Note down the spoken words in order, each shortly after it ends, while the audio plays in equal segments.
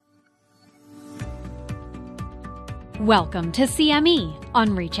Welcome to CME on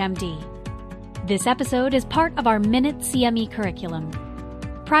ReachMD. This episode is part of our Minute CME curriculum.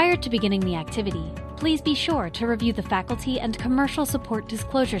 Prior to beginning the activity, please be sure to review the faculty and commercial support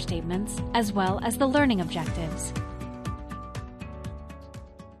disclosure statements, as well as the learning objectives.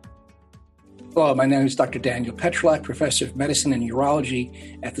 Hello, my name is Dr. Daniel Petrolak, Professor of Medicine and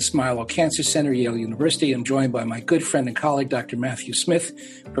Urology at the Smilow Cancer Center, Yale University. I'm joined by my good friend and colleague, Dr. Matthew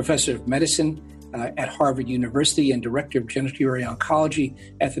Smith, Professor of Medicine at Harvard University and Director of Genitourinary Oncology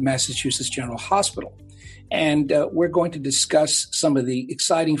at the Massachusetts General Hospital. And we're going to discuss some of the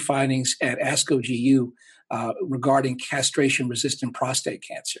exciting findings at ASCO GU regarding castration-resistant prostate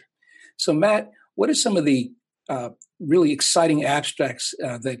cancer. So, Matt, what are some of the really exciting abstracts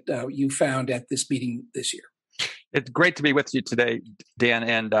that you found at this meeting this year? It's great to be with you today, Dan.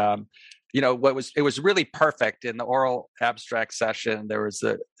 And it was really perfect in the oral abstract session. There was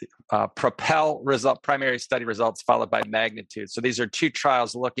the PROPEL primary study results followed by MAGNITUDE. So these are two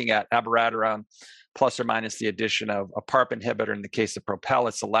trials looking at abiraterone plus or minus the addition of a PARP inhibitor. In the case of PROPEL,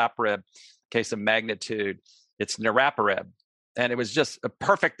 it's olaparib. In the case of MAGNITUDE, it's niraparib. And it was just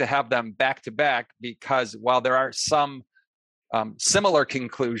perfect to have them back to back because while there are some similar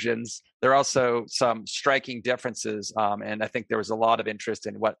conclusions, there are also some striking differences. And I think there was a lot of interest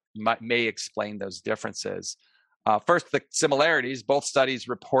in what may explain those differences. First, the similarities. Both studies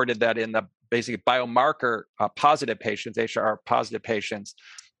reported that in the basically biomarker positive patients, HR positive patients,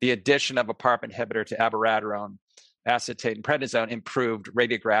 the addition of a PARP inhibitor to abiraterone, acetate, and prednisone improved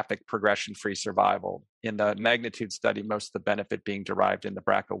radiographic progression-free survival. In the MAGNITUDE study, most of the benefit being derived in the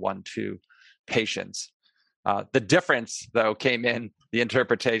BRCA1/2 patients. The difference, though, came in the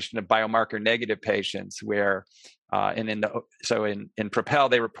interpretation of biomarker-negative patients, where in PROPEL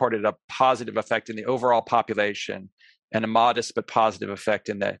they reported a positive effect in the overall population and a modest but positive effect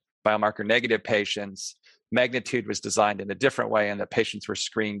in the biomarker-negative patients. MAGNITUDE was designed in a different way, and the patients were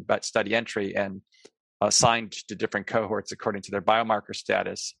screened by study entry and assigned to different cohorts according to their biomarker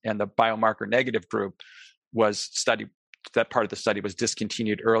status. And the biomarker-negative group that part of the study was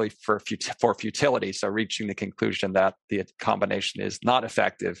discontinued early for futility, so reaching the conclusion that the combination is not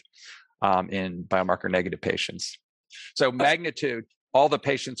effective in biomarker-negative patients. So MAGNITUDE, all the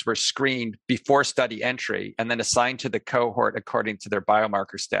patients were screened before study entry and then assigned to the cohort according to their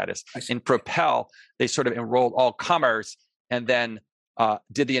biomarker status. In PROPEL, they sort of enrolled all comers and then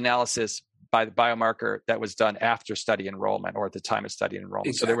did the analysis by the biomarker that was done after study enrollment or at the time of study enrollment.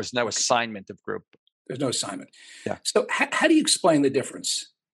 Exactly. So there was no assignment of group. There's no assignment. Yeah. So how do you explain the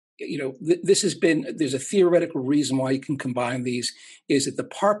difference? There's a theoretical reason why you can combine these. Is it the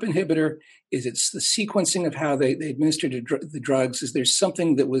PARP inhibitor? Is it the sequencing of how they administered the drugs? Is there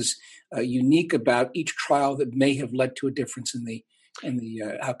something that was unique about each trial that may have led to a difference in the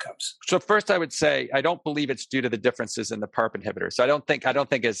outcomes? So first, I would say I don't believe it's due to the differences in the PARP inhibitor. So I don't think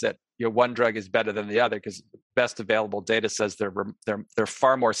it's that one drug is better than the other, because best available data says they're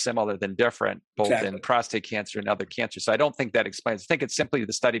far more similar than different, both in prostate cancer and other cancers. So I don't think that explains. I think it's simply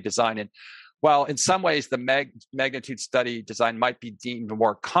the study design. And while in some ways the MAGNITUDE study design might be deemed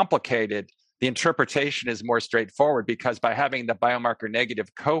more complicated, the interpretation is more straightforward because by having the biomarker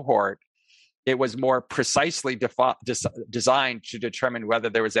negative cohort, it was more precisely designed to determine whether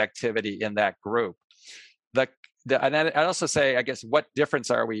there was activity in that group. And I'd also say, I guess, what difference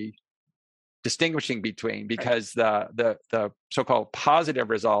are we distinguishing between? Because the so-called positive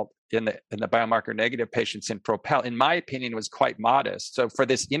result in the biomarker negative patients in PROPEL, in my opinion, was quite modest. So for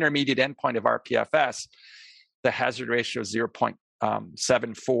this intermediate endpoint of rPFS, the hazard ratio is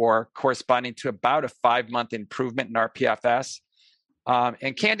 0.74, corresponding to about a 5-month improvement in rPFS.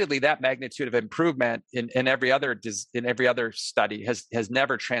 And candidly, that magnitude of improvement in every other study has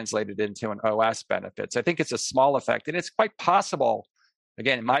never translated into an OS benefit. So I think it's a small effect, and it's quite possible,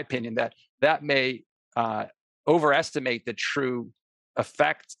 again, in my opinion, that may overestimate the true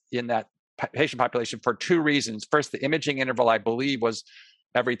effect in that patient population for two reasons. First, the imaging interval, I believe, was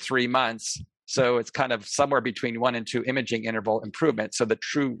every 3 months. So it's kind of somewhere between 1 and 2 imaging interval improvement. So the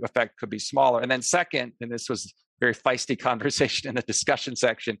true effect could be smaller. And then second, and this was very feisty conversation in the discussion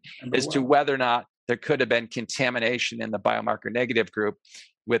section, to whether or not there could have been contamination in the biomarker negative group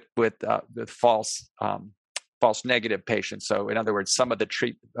with false negative patients. So in other words, some of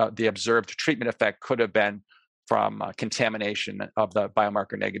the observed treatment effect could have been from contamination of the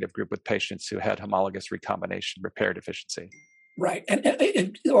biomarker negative group with patients who had homologous recombination repair deficiency. Right.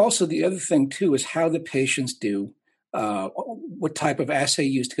 And also the other thing, too, is how the patients do, what type of assay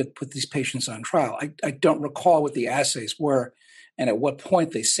used to put these patients on trial. I don't recall what the assays were and at what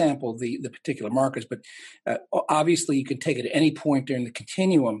point they sampled the particular markers, but obviously you can take it at any point during the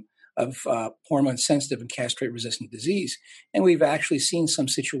continuum of hormone-sensitive and castrate-resistant disease. And we've actually seen some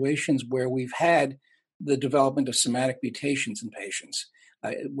situations where we've had the development of somatic mutations in patients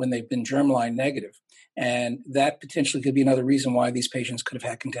when they've been germline negative. And that potentially could be another reason why these patients could have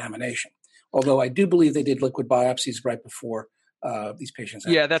had contamination. Although I do believe they did liquid biopsies right before these patients.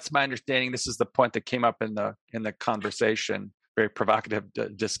 Yeah, that's my understanding. This is the point that came up in the conversation, very provocative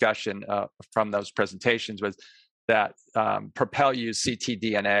discussion from those presentations, was that Propel used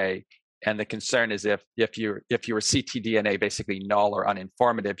ctDNA, and the concern is if you were ctDNA basically null or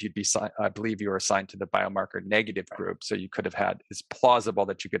uninformative, I believe you were assigned to the biomarker negative group. So you could have had, it's plausible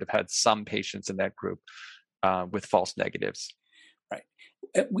that you could have had some patients in that group with false negatives. Right.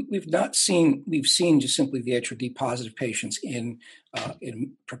 We've seen just simply the HRD positive patients in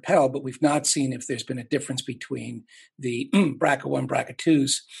Propel, but we've not seen if there's been a difference between the BRCA1,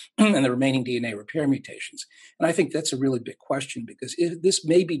 BRCA2s and the remaining DNA repair mutations. And I think that's a really big question, because this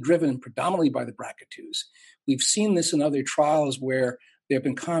may be driven predominantly by the BRCA2s. We've seen this in other trials where there have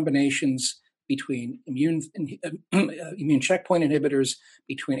been combinations between immune checkpoint inhibitors,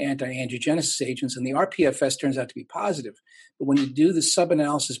 between anti-angiogenesis agents, and the RPFS turns out to be positive. But when you do the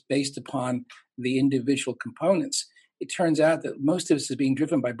sub-analysis based upon the individual components, it turns out that most of this is being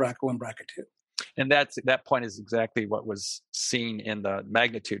driven by BRCA1, BRCA2. And that point is exactly what was seen in the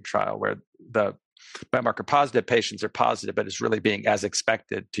Magnitude trial, where the biomarker positive patients are positive, but it's really being, as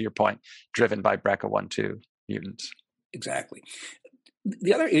expected, to your point, driven by BRCA1/2 mutants. Exactly.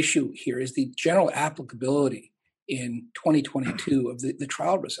 The other issue here is the general applicability in 2022 of the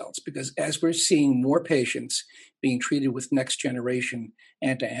trial results, because as we're seeing more patients being treated with next generation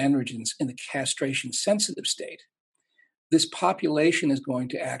anti-androgens in the castration-sensitive state, this population is going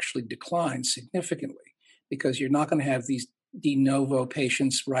to actually decline significantly, because you're not going to have these de novo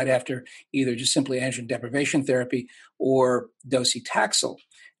patients right after either just simply androgen deprivation therapy or docetaxel,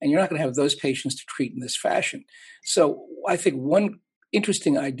 and you're not going to have those patients to treat in this fashion. So I think one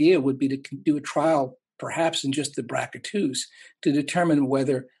interesting idea would be to do a trial perhaps in just the BRCA2s to determine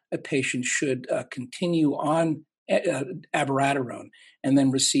whether a patient should continue on abiraterone and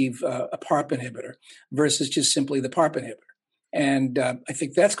then receive a PARP inhibitor versus just simply the PARP inhibitor. And I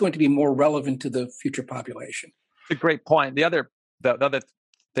think that's going to be more relevant to the future population. It's a great point. The other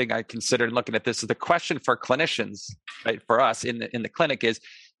thing I considered looking at this is the question for clinicians, right, for us in the clinic is,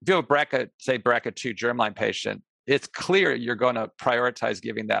 if you have a BRCA2 germline patient, it's clear you're going to prioritize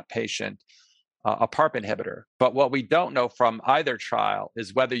giving that patient a PARP inhibitor. But what we don't know from either trial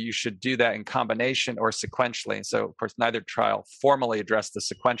is whether you should do that in combination or sequentially. So, of course, neither trial formally addressed the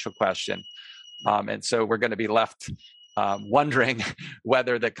sequential question. And so we're going to be left wondering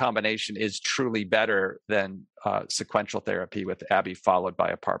whether the combination is truly better than sequential therapy with Abi followed by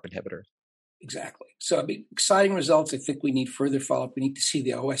a PARP inhibitor. Exactly. So, exciting results. I think we need further follow-up. We need to see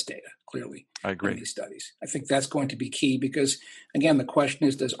the OS data clearly. I agree. In these studies. I think that's going to be key, because, again, the question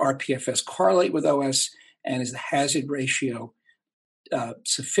is, does RPFS correlate with OS, and is the hazard ratio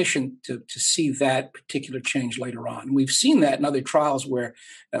sufficient to see that particular change later on? We've seen that in other trials where,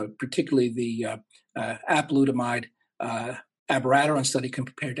 particularly the apalutamide abiraterone study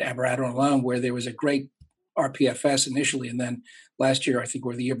compared to abiraterone alone, where there was a great RPFS initially, and then last year, I think,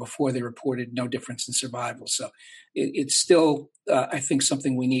 or the year before, they reported no difference in survival. So it's still, I think,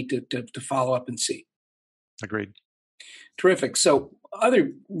 something we need to follow up and see. Agreed. Terrific. So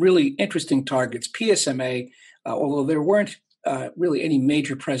other really interesting targets, PSMA, although there weren't really any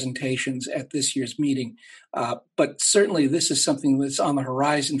major presentations at this year's meeting, but certainly this is something that's on the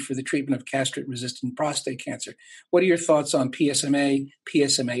horizon for the treatment of castrate-resistant prostate cancer. What are your thoughts on PSMA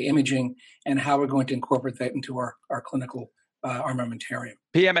imaging, and how we're going to incorporate that into our clinical armamentarium?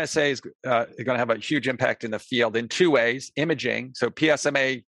 PSMA is going to have a huge impact in the field in two ways. Imaging, so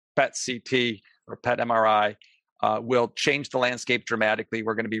PSMA, PET CT or PET MRI, will change the landscape dramatically.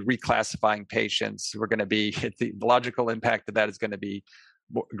 We're going to be reclassifying patients. We're going to be, the logical impact of that is going to be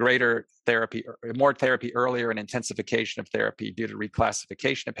greater therapy, more therapy earlier, and intensification of therapy due to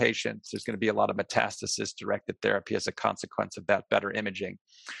reclassification of patients. There's going to be a lot of metastasis-directed therapy as a consequence of that better imaging.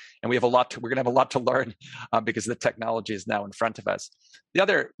 And we're going to have a lot to learn because the technology is now in front of us. The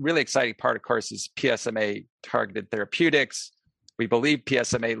other really exciting part, of course, is PSMA-targeted therapeutics. We believe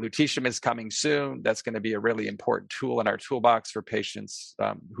PSMA lutetium is coming soon. That's going to be a really important tool in our toolbox for patients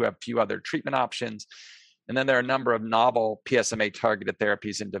who have few other treatment options. And then there are a number of novel PSMA-targeted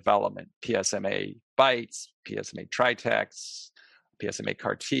therapies in development: PSMA BiTEs, PSMA Tritex, PSMA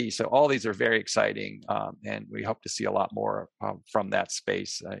CAR-T. So all these are very exciting, and we hope to see a lot more from that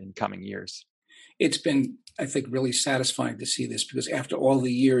space in coming years. It's been, I think, really satisfying to see this, because after all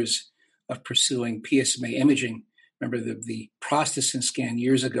the years of pursuing PSMA imaging, remember the prostacyclin scan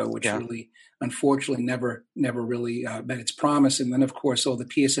years ago, which really, unfortunately, never really met its promise. And then, of course, all the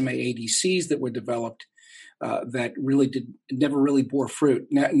PSMA ADCs that were developed that never really bore fruit.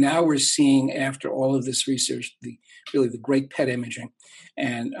 Now we're seeing, after all of this research, the great PET imaging,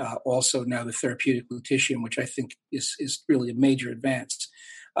 and also now the therapeutic lutetium, which I think is really a major advance.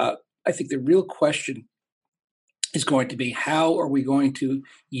 I think the real question is going to be, how are we going to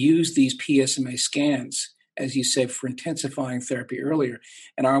use these PSMA scans, as you said, for intensifying therapy earlier?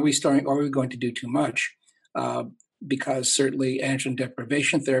 And are we going to do too much? Because certainly androgen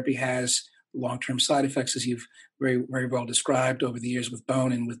deprivation therapy has long-term side effects, as you've very, very well described over the years with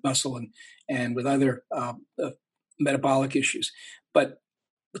bone and with muscle and with other metabolic issues. But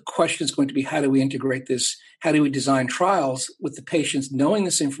the question is going to be, how do we integrate this? How do we design trials with the patients knowing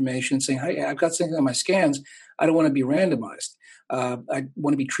this information, saying, hey, I've got something on my scans, I don't want to be randomized. I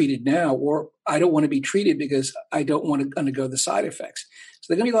want to be treated now, or I don't want to be treated because I don't want to undergo the side effects.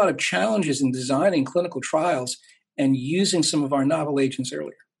 So there are going to be a lot of challenges in designing clinical trials and using some of our novel agents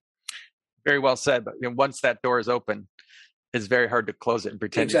earlier. Very well said. But once that door is open, it's very hard to close it and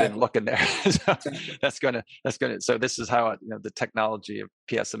pretend you didn't look in there. That's gonna. So this is how the technology of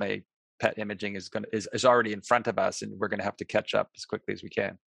PSMA PET imaging is already in front of us, and we're going to have to catch up as quickly as we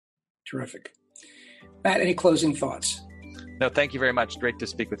can. Terrific, Matt. Any closing thoughts? No, thank you very much. Great to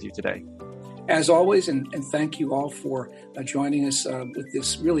speak with you today. As always, and thank you all for joining us with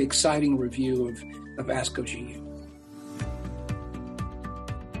this really exciting review of ASCO GU.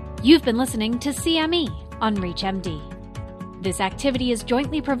 You've been listening to CME on ReachMD. This activity is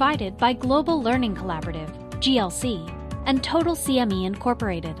jointly provided by Global Learning Collaborative, GLC, and Total CME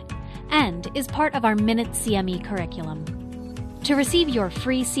Incorporated, and is part of our Minute CME curriculum. To receive your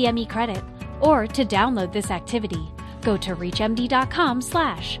free CME credit or to download this activity, go to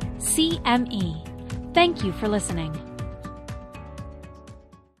reachmd.com/CME. Thank you for listening.